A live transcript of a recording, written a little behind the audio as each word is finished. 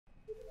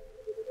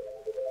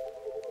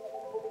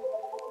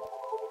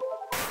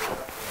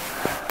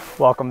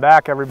Welcome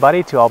back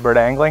everybody to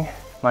Alberta Angling.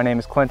 My name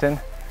is Clinton.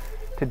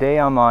 Today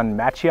I'm on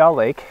Matchayaw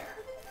Lake,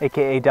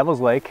 aka Devil's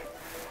Lake,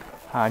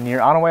 near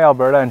Onoway,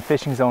 Alberta in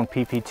fishing zone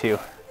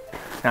PP2.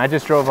 And I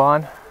just drove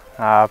on,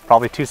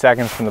 probably 2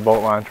 seconds from the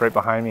boat launch right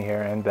behind me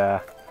here,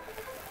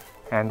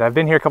 and I've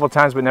been here a couple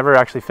times but never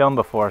actually filmed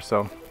before,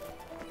 so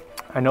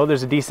I know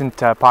there's a decent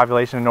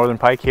population of northern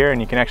pike here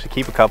and you can actually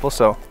keep a couple,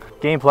 so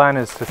game plan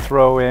is to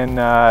throw in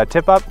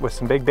tip up with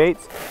some big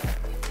baits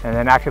and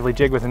then actively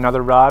jig with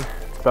another rod.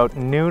 About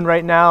noon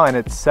right now and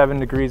it's 7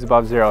 degrees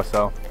above zero,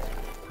 so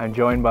I'm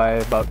joined by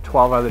about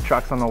 12 other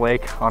trucks on the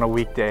lake on a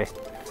weekday,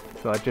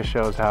 so that just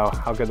shows how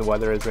good the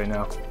weather is right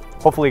now.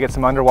 Hopefully get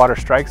some underwater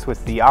strikes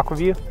with the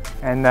Aquaview,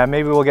 and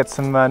maybe we'll get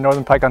some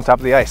northern pike on top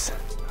of the ice.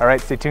 All right,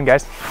 stay tuned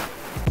guys.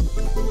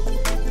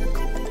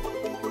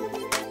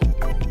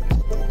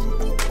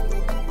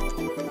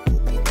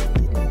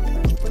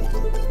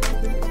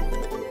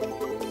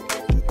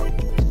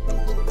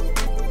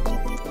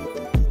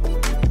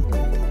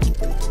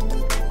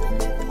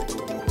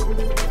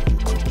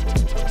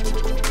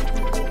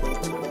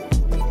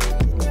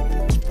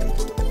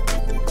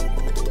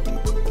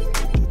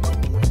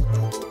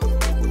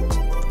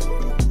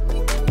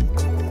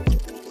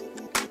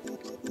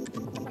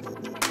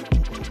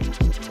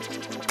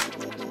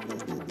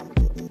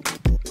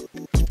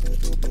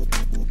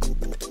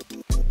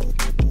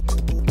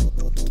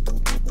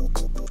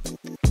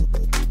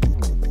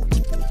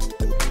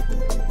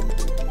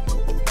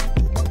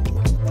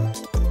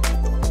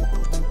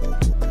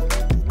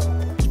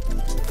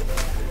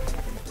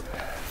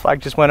 Flag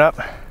just went up,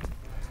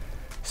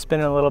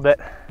 spinning a little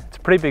bit. It's a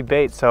pretty big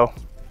bait, so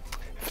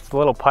if it's a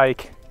little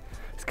pike,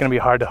 it's gonna be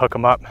hard to hook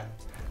them up,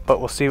 but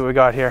we'll see what we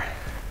got here.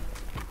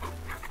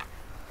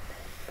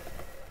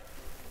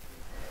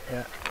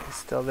 Yeah, he's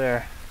still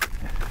there.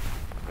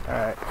 All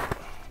right.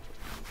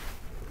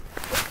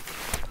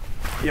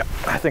 Yep,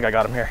 I think I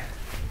got him here.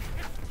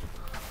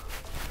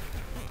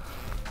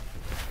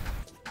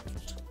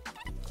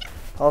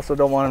 Also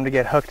don't want him to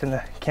get hooked in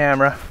the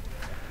camera,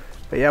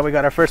 but yeah, we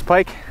got our first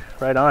pike.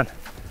 Right on.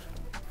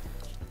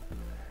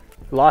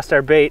 Lost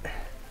our bait,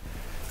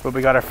 but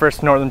we got our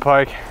first northern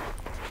pike.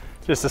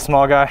 Just a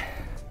small guy.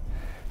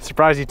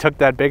 Surprised he took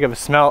that big of a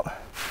smelt.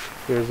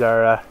 Here's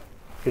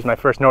my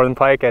first northern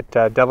pike at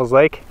Devil's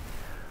Lake.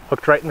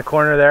 Hooked right in the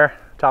corner there,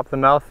 top of the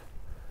mouth,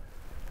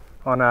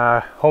 on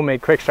a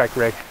homemade quick strike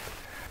rig.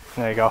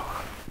 There you go.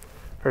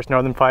 First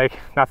northern pike,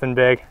 nothing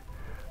big.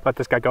 Let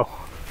this guy go. All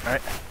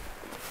right.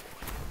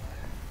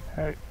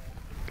 All right,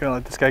 gonna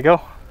let this guy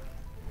go.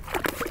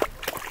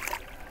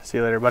 See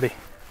you later, buddy.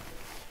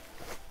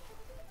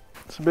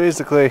 So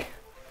basically,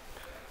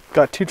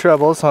 got 2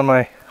 trebles on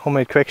my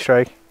homemade quick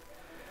strike,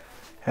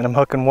 and I'm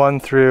hooking one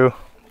through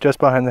just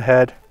behind the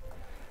head,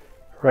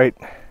 right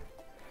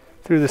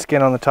through the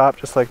skin on the top,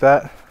 just like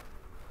that.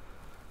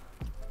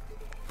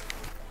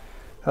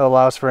 That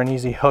allows for an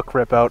easy hook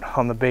rip out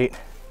on the bait.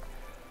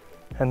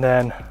 And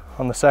then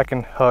on the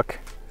second hook,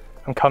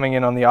 I'm coming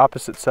in on the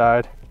opposite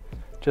side,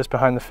 just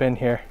behind the fin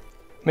here.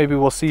 Maybe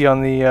we'll see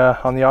on the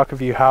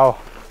Aquaview how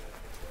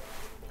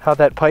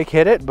that pike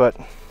hit it, but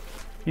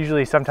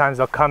usually sometimes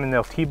they'll come and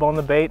they'll T-bone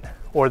the bait,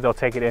 or they'll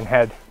take it in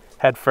head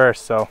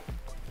first. So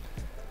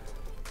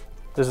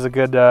this is a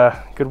good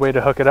way to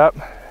hook it up,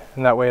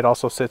 and that way it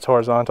also sits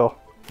horizontal.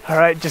 All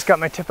right, just got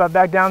my tip up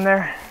back down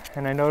there,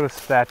 and I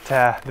noticed that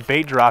the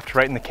bait dropped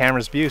right in the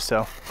camera's view,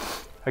 so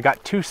I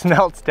got 2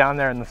 smelts down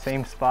there in the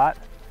same spot.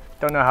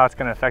 Don't know how it's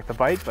gonna affect the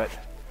bite, but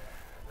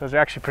those are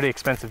actually pretty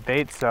expensive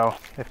baits, so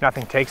if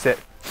nothing takes it,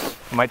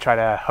 I might try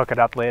to hook it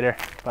up later,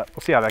 but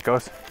we'll see how that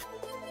goes.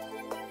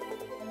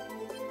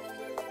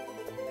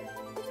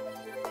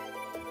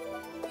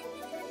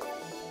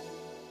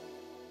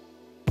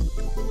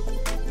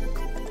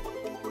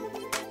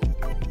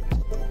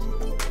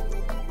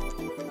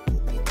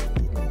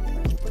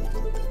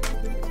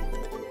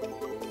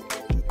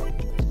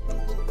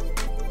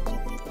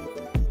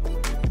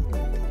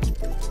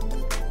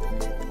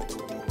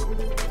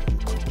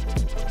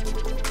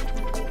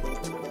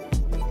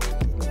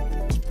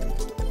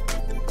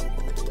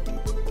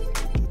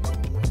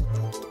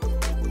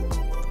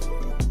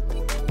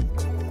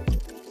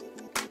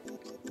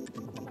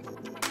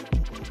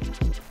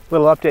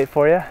 Little update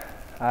for you.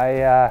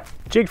 I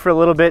jigged for a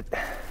little bit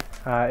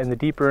in the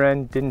deeper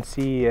end, didn't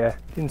see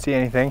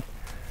anything.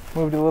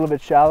 Moved a little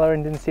bit shallower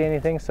and didn't see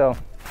anything, so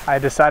I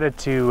decided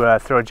to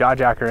throw a jaw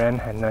jacker in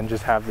and then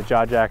just have the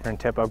jaw jacker and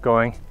tip up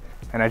going.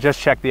 And I just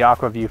checked the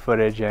Aquaview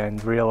footage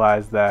and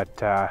realized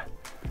that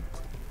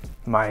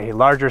my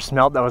larger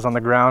smelt that was on the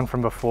ground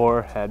from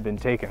before had been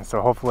taken. So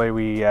hopefully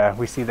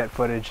we see that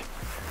footage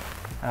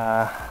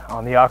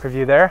on the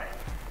Aquaview there.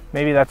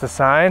 Maybe that's a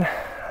sign.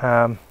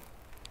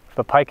 If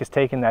a pike is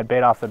taking that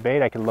bait off the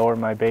bait, I can lower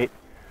my bait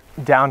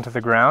down to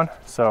the ground.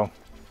 So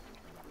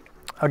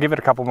I'll give it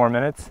a couple more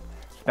minutes.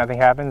 If nothing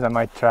happens, I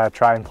might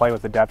try and play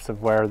with the depths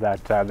of where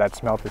that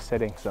smelt is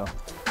sitting. So.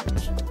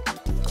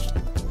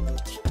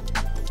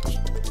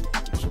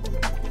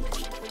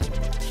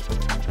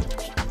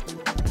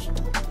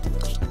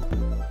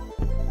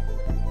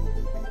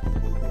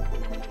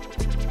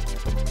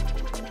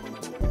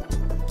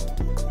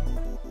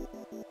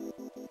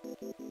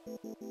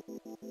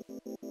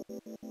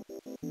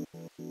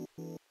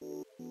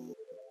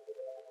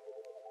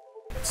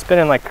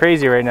 spinning like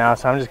crazy right now,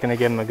 so I'm just gonna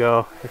give him a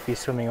go if he's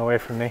swimming away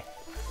from me.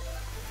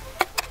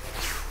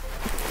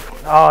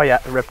 Oh yeah,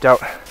 it ripped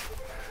out.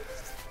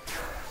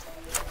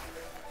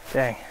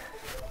 Dang.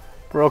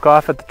 Broke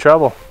off at the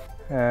treble,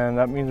 and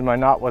that means my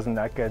knot wasn't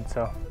that good,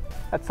 so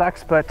that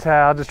sucks, but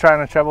I'll just try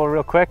on the treble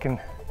real quick and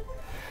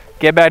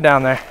get back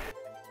down there.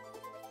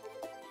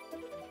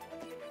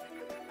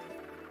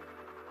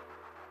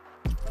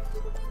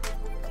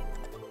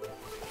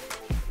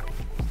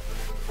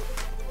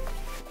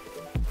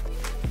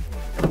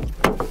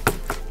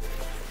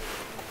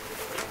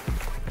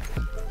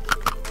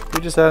 We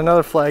just had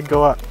another flag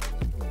go up.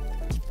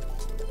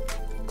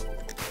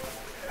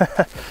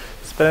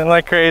 Spinning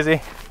like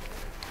crazy.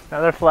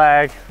 Another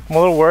flag. I'm a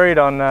little worried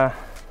on the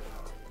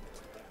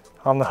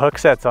hook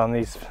sets on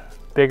these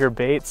bigger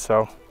baits,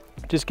 so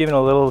just giving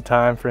a little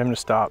time for him to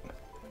stop.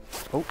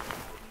 Oh,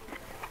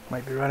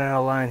 might be running out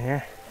of line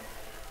here.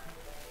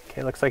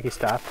 Okay, looks like he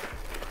stopped.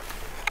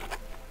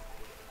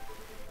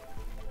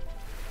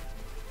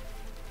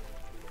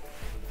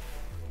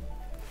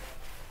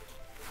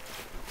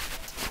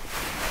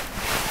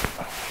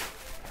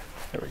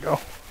 There we go.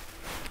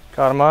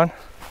 Got him on.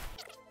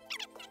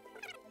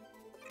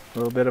 A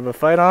little bit of a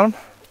fight on him.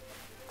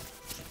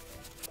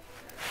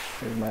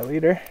 Here's my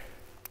leader.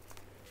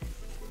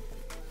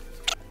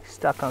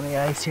 Stuck on the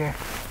ice here.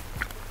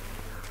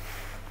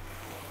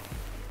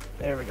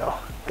 There we go.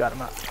 Got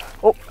him up.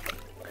 Oh!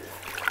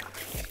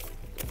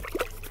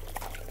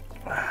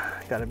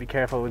 Gotta be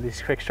careful with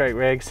these quick strike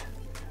rigs.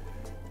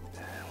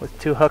 With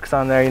 2 hooks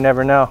on there, you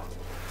never know.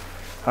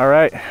 All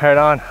right, right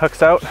on.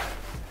 Hooks out.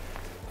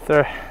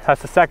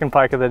 That's the second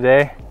pike of the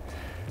day.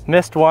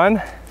 Missed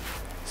one.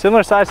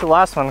 Similar size to the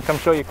last one. I'll come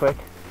show you quick.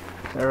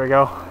 There we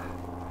go.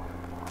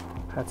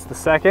 That's the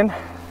second.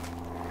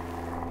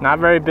 Not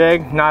very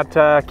big, not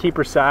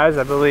keeper size.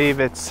 I believe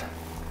it's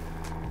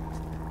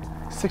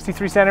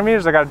 63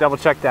 centimeters. I gotta double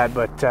check that,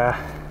 but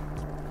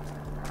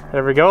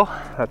there we go.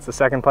 That's the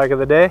second pike of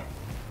the day.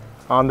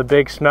 On the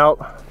big smelt.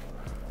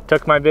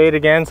 Took my bait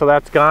again, so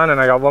that's gone,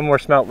 and I got one more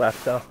smelt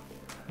left, so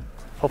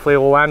hopefully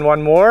we'll land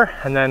one more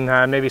and then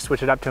maybe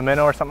switch it up to a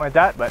minnow or something like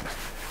that, but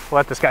we'll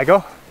let this guy go.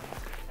 All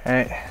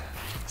right.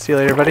 See you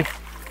later, buddy.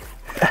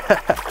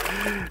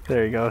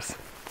 There he goes.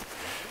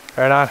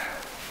 Right on.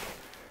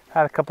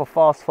 Had a couple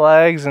false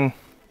flags, and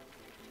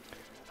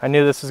I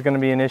knew this was going to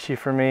be an issue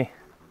for me.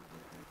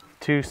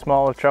 2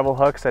 smaller treble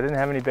hooks. I didn't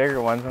have any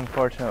bigger ones,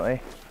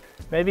 unfortunately.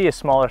 Maybe a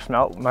smaller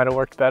smelt might have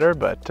worked better,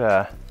 but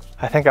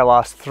I think I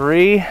lost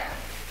 3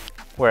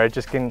 where I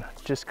just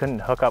couldn't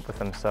hook up with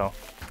them. So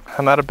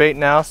I'm out of bait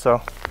now,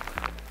 so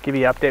give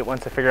you an update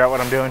once I figure out what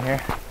I'm doing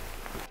here.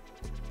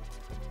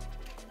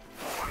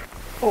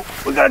 Oh,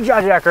 we got a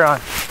jawjacker on.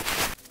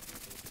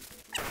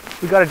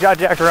 We got a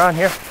jawjacker on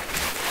here.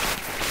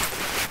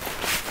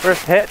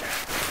 First hit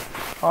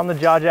on the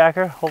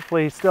jawjacker.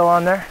 Hopefully he's still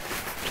on there.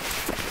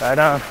 Right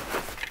on.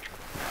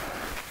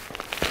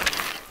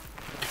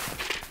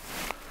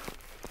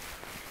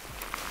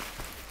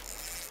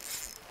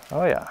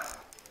 Oh yeah.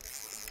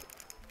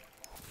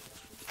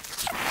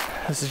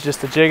 This is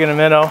just a jig and a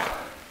minnow.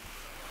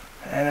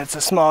 And it's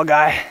a small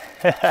guy.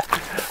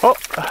 Oh!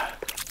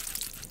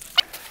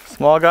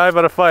 Small guy,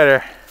 but a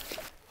fighter.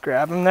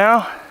 Grab him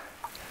now.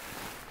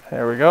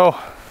 There we go.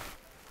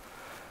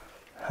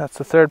 That's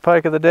the third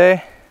pike of the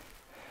day.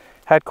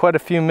 Had quite a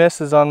few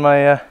misses on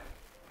my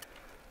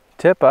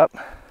tip up.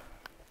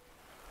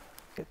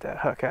 Get that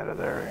hook out of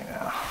there right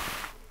now.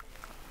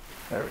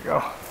 There we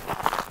go.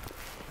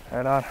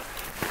 Right on.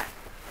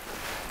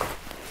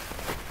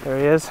 There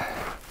he is.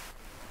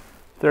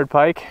 Third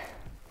pike.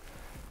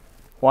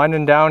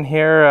 Winding down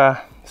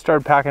here,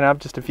 started packing up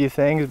just a few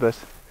things, but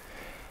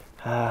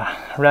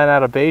ran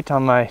out of bait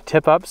on my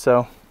tip up,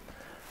 so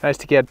nice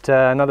to get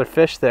another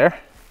fish there.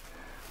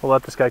 We'll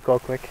let this guy go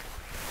quick.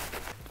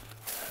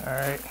 All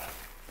right,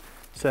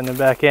 send him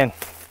back in.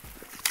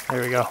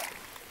 There we go.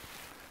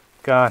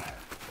 Gone.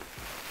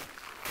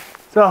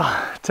 So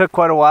it took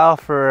quite a while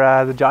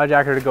for the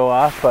jawjacker to go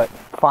off, but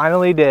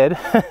finally did.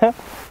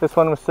 This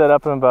one was set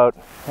up in about,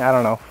 I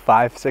don't know,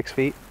 5-6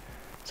 feet.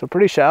 So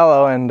pretty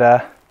shallow, and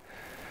that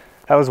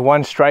was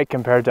one strike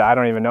compared to I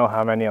don't even know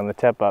how many on the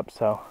tip up.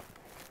 So,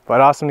 but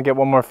awesome to get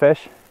one more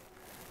fish.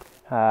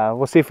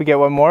 We'll see if we get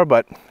one more,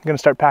 but I'm gonna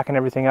start packing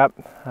everything up.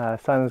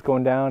 Sun is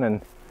going down,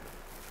 and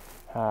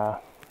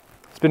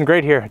it's been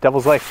great here,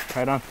 Devil's Lake.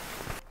 Right on.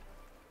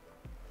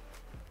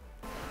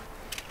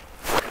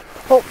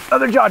 Oh,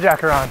 another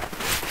jawjacker on.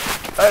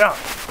 Right on.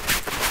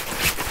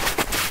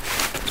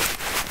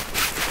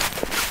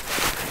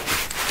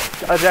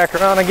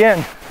 Jawjacker on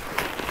again.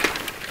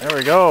 There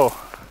we go.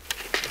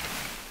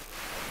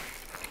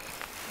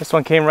 This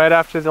one came right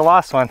after the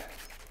last one.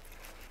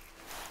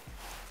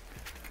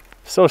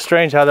 So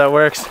strange how that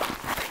works.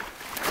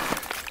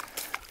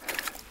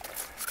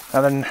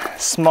 Another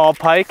small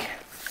pike.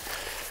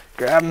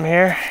 Grab him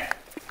here.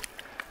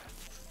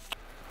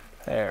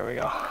 There we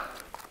go.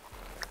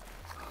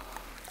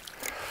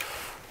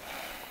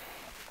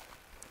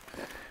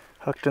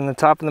 Hooked in the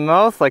top of the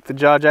mouth like the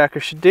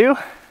jawjacker should do.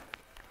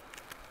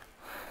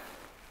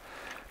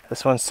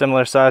 This one's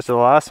similar size to the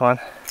last one.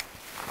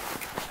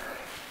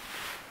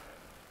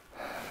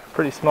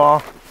 Pretty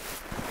small.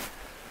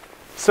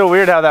 So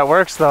weird how that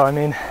works though. I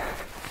mean,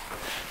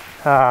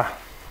 I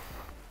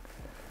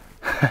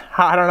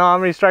don't know how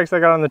many strikes I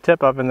got on the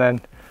tip up, and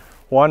then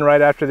one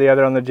right after the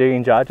other on the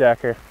jigging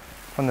jawjacker.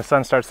 When the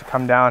sun starts to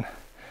come down,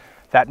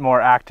 that more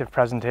active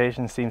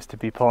presentation seems to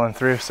be pulling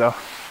through. So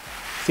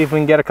see if we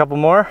can get a couple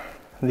more.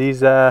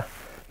 These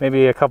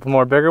maybe a couple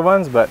more bigger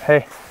ones, but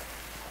hey,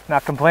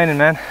 not complaining,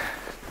 man.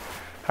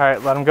 All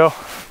right, let them go.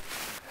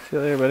 See you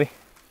later, buddy.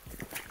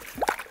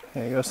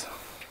 There he goes.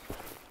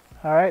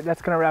 All right,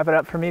 that's gonna wrap it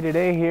up for me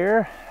today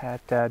here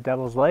at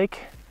Devil's Lake.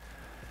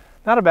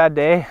 Not a bad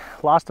day.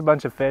 Lost a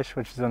bunch of fish,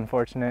 which is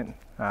unfortunate.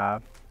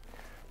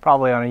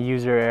 Probably on a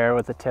user error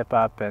with the tip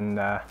up, and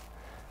a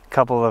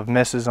couple of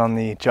misses on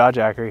the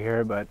jawjacker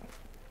here, but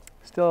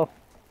still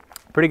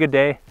pretty good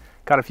day.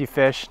 Got a few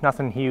fish,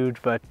 nothing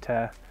huge, but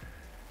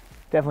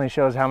definitely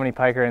shows how many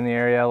pike are in the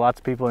area. Lots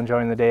of people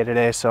enjoying the day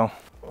today, so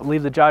I'll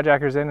leave the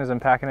jawjackers in as I'm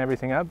packing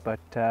everything up, but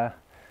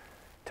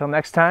till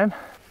next time,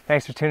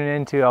 thanks for tuning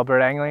in to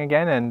Alberta Angling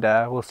again, and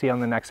we'll see you on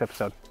the next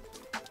episode.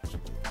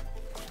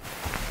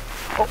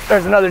 Oh,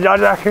 there's another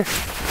jawjacker.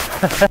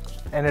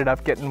 Ended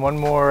up getting one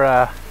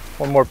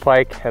more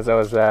pike as I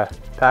was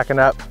packing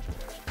up.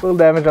 A little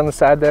damage on the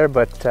side there,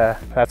 but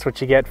that's what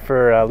you get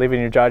for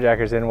leaving your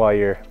jawjackers in while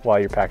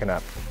you're packing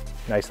up.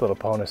 Nice little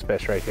bonus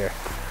fish right here.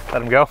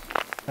 Let him go.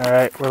 All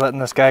right, we're letting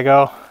this guy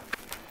go.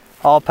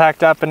 All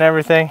packed up and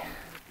everything.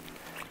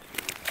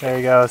 There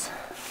he goes.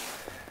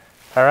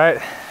 All right,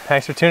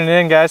 thanks for tuning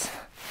in, guys.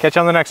 Catch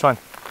you on the next one.